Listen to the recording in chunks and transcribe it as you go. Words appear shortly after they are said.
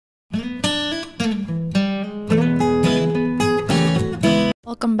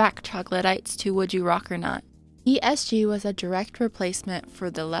Welcome back, Troglodytes, to Would You Rock or Not. ESG was a direct replacement for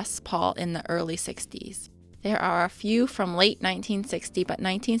the Les Paul in the early 60s. There are a few from late 1960, but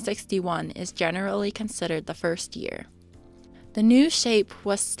 1961 is generally considered the first year. The new shape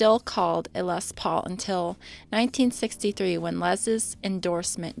was still called a Les Paul until 1963 when Les's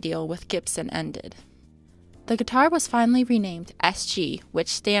endorsement deal with Gibson ended. The guitar was finally renamed SG, which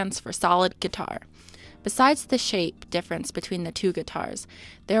stands for solid guitar. Besides the shape difference between the two guitars,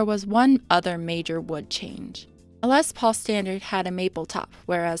 there was one other major wood change. A Les Paul standard had a maple top,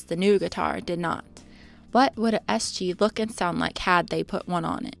 whereas the new guitar did not. What would a SG look and sound like had they put one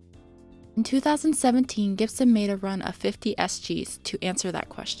on it? In 2017, Gibson made a run of 50 SGs to answer that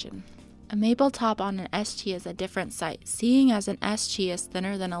question. A maple top on an SG is a different sight, seeing as an SG is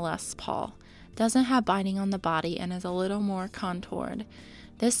thinner than a Les Paul, doesn't have binding on the body, and is a little more contoured.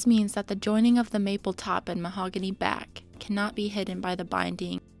 This means that the joining of the maple top and mahogany back cannot be hidden by the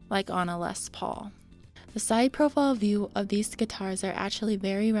binding like on a Les Paul. The side profile view of these guitars are actually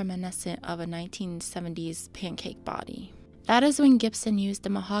very reminiscent of a 1970s pancake body. That is when Gibson used the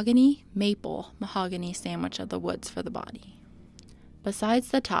maple-mahogany sandwich of the woods for the body. Besides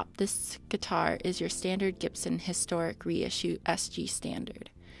the top, this guitar is your standard Gibson historic reissue SG standard.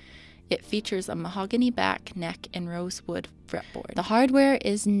 It features a mahogany back, neck, and rosewood fretboard. The hardware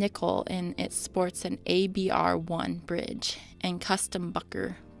is nickel and it sports an ABR1 bridge and custom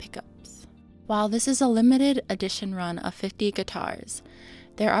bucker pickups. While this is a limited edition run of 50 guitars,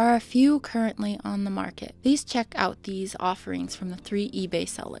 there are a few currently on the market. Please check out these offerings from the 3 eBay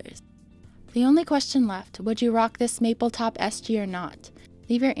sellers. The only question left, would you rock this maple top SG or not?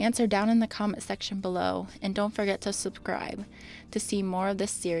 Leave your answer down in the comment section below, and don't forget to subscribe to see more of this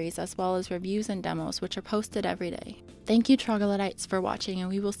series as well as reviews and demos which are posted every day. Thank you, Troglodytes, for watching, and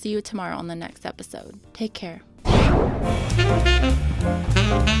we will see you tomorrow on the next episode. Take care.